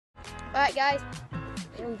Alright guys,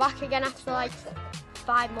 I'm back again after like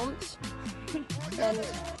 5 months. And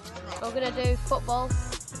we're going to do football,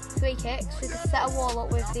 free kicks. We can set a wall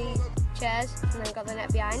up with these chairs and then got the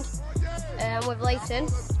net behind. With Leighton.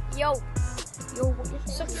 Yo,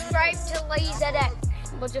 subscribe to LaserX.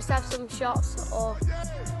 We'll just have some shots or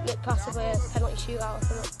possibly a penalty shootout or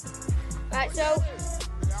something. Right, so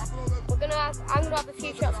I'm gonna have a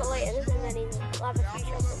few shots at Leighton and then he'll have a few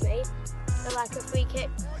shots at me. So like a free kick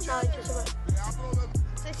challenge or something.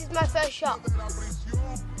 So this is my first shot.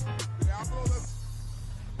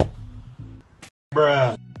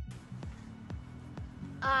 Bruh.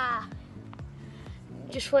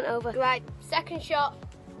 Just went over. Right, second shot.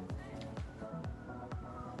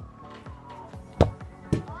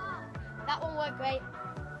 That one worked great.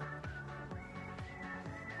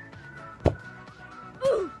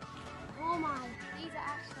 Ooh. Oh my, these are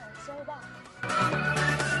actually so bad.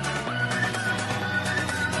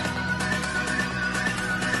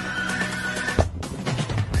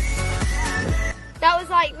 That was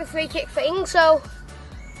like the free kick thing, so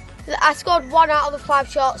I scored 1 out of the 5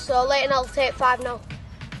 shots, so Leighton will take 5 now.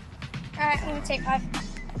 Alright, I'm going to take 5.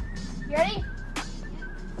 You ready?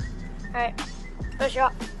 Alright, first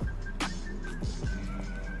shot.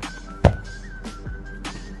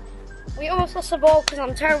 We almost lost the ball because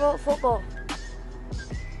I'm terrible at football.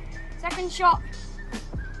 Second shot.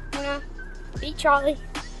 I'm going to beat Charlie.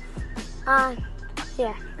 And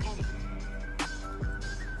yeah.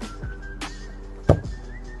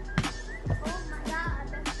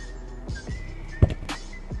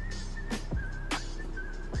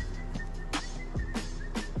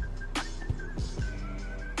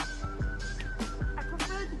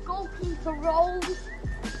 Goalkeeper roll.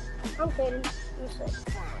 I'm kidding. I'm sick.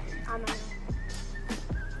 I'm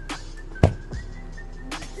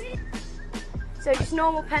So just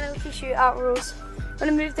normal penalty shootout rules. I'm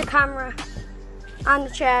gonna move the camera and the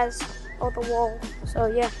chairs or the wall. So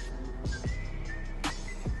yeah.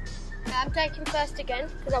 I'm taking first again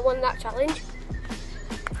because I won that challenge.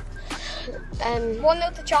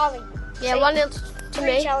 1-0 to Charlie. Yeah, 1-0 to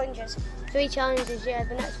me. 3 challenges. 3 challenges. Yeah,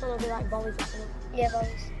 the next one will be like volleys or something. Yeah,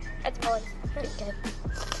 volleys. It's volleys. Okay.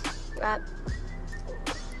 Right.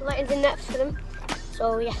 Leighton's in net for them.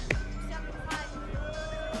 So yeah.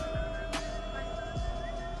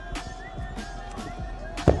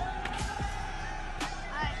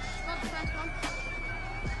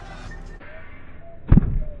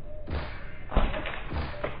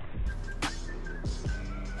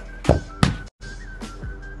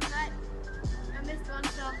 I missed one,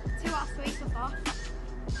 so 2 out of 3 so far.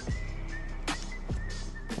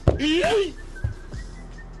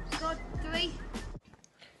 Scored 3.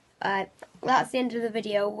 That's the end of the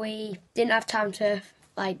video. We didn't have time to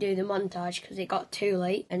like do the montage because it got too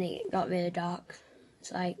late and it got really dark.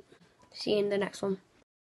 It's like, see you in the next one.